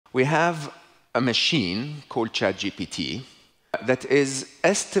We have a machine called ChatGPT that is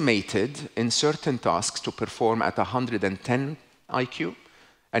estimated in certain tasks to perform at 110 IQ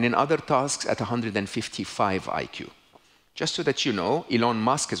and in other tasks at 155 IQ. Just so that you know, Elon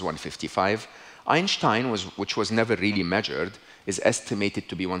Musk is 155. Einstein, which was never really measured, is estimated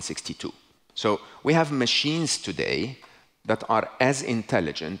to be 162. So we have machines today that are as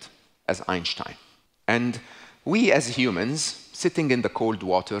intelligent as Einstein. And we as humans, sitting in the cold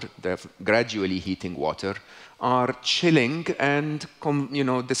water, the gradually heating water, are chilling and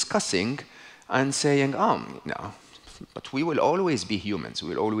discussing and saying, no, but we will always be humans. We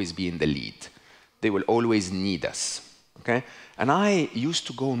will always be in the lead. They will always need us. Okay? And I used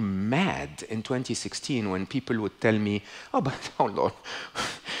to go mad in 2016 when people would tell me, oh, but hold on,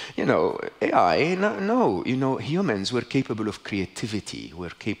 AI, no, humans, we're capable of creativity, we're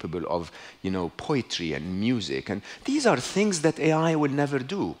capable of, poetry and music, and these are things that AI will never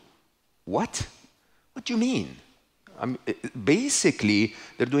do. What? What do you mean? Basically,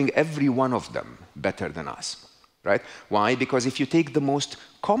 they're doing every one of them better than us, right? Why? Because if you take the most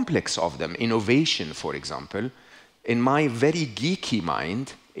complex of them, innovation, for example, in my very geeky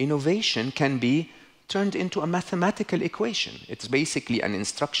mind, innovation can be turned into a mathematical equation. It's basically an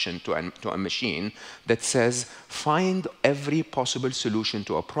instruction to a machine that says, find every possible solution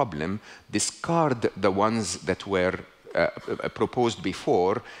to a problem, discard the ones that were proposed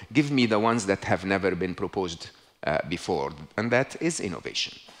before, give me the ones that have never been proposed before. And that is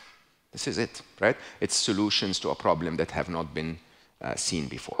innovation. This is it, right? It's solutions to a problem that have not been seen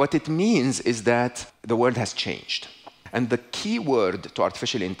before. What it means is that the world has changed. And the key word to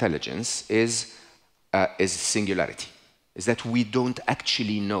artificial intelligence is singularity, is that we don't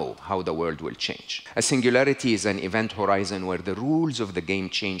actually know how the world will change. A singularity is an event horizon where the rules of the game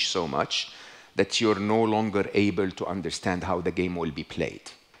change so much that you're no longer able to understand how the game will be played.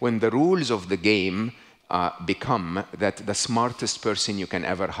 When the rules of the game become that the smartest person you can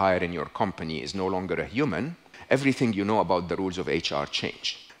ever hire in your company is no longer a human, everything you know about the rules of HR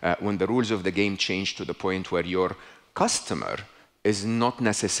change. When the rules of the game change to the point where your customer is not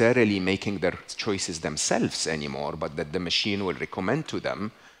necessarily making their choices themselves anymore, but that the machine will recommend to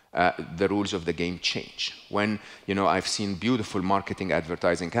them, the rules of the game change. When, I've seen beautiful marketing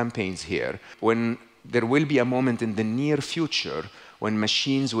advertising campaigns here, when there will be a moment in the near future when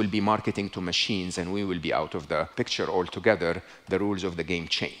machines will be marketing to machines and we will be out of the picture altogether, the rules of the game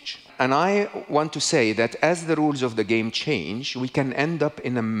change. And I want to say that as the rules of the game change, we can end up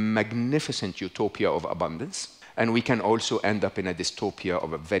in a magnificent utopia of abundance, and we can also end up in a dystopia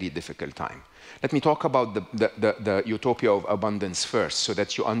of a very difficult time. Let me talk about the utopia of abundance first, so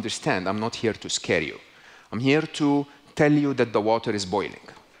that you understand I'm not here to scare you. I'm here to tell you that the water is boiling.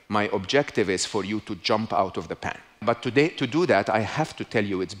 My objective is for you to jump out of the pan. But today, to do that, I have to tell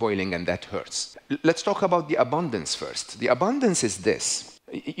you it's boiling, and that hurts. Let's talk about the abundance first. The abundance is this.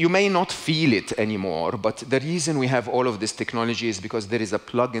 You may not feel it anymore, but the reason we have all of this technology is because there is a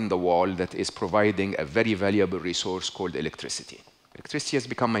plug in the wall that is providing a very valuable resource called electricity. Electricity has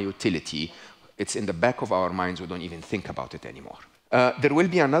become a utility. It's in the back of our minds. We don't even think about it anymore. There will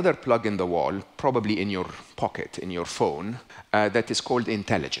be another plug in the wall, probably in your pocket, in your phone, that is called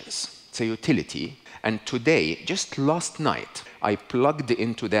intelligence. It's a utility. And today, just last night, I plugged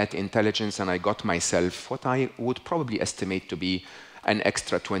into that intelligence and I got myself what I would probably estimate to be an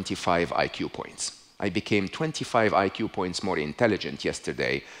extra 25 IQ points. I became 25 IQ points more intelligent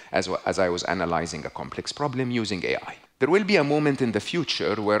yesterday as I was analyzing a complex problem using AI. There will be a moment in the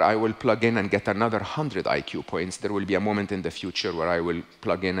future where I will plug in and get another 100 IQ points. There will be a moment in the future where I will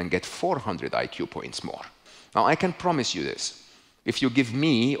plug in and get 400 IQ points more. Now, I can promise you this. If you give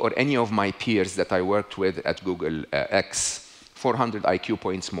me or any of my peers that I worked with at Google X 400 IQ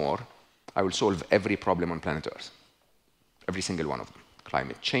points more, I will solve every problem on planet Earth. Every single one of them.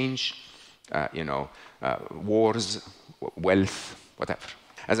 Climate change, wars, wealth, whatever.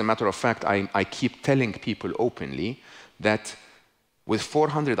 As a matter of fact, I keep telling people openly that with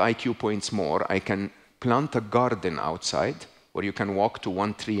 400 IQ points more, I can plant a garden outside where you can walk to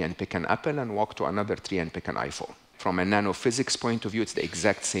one tree and pick an apple and walk to another tree and pick an iPhone. From a nanophysics point of view, it's the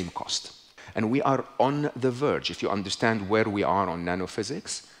exact same cost. And we are on the verge. If you understand where we are on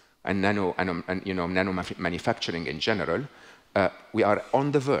nanophysics and nano manufacturing in general, we are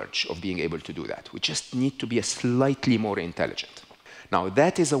on the verge of being able to do that. We just need to be a slightly more intelligent. Now,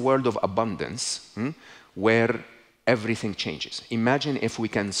 that is a world of abundance where everything changes. Imagine if we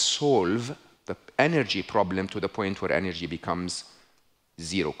can solve the energy problem to the point where energy becomes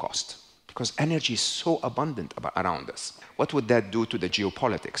zero cost. because energy is so abundant around us. What would that do to the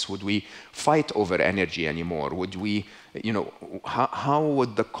geopolitics? Would we fight over energy anymore? Would we, how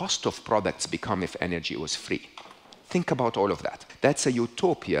would the cost of products become if energy was free? Think about all of that. That's a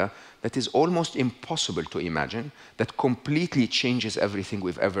utopia that is almost impossible to imagine, that completely changes everything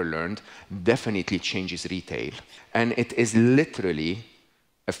we've ever learned, definitely changes retail, and it is literally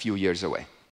a few years away.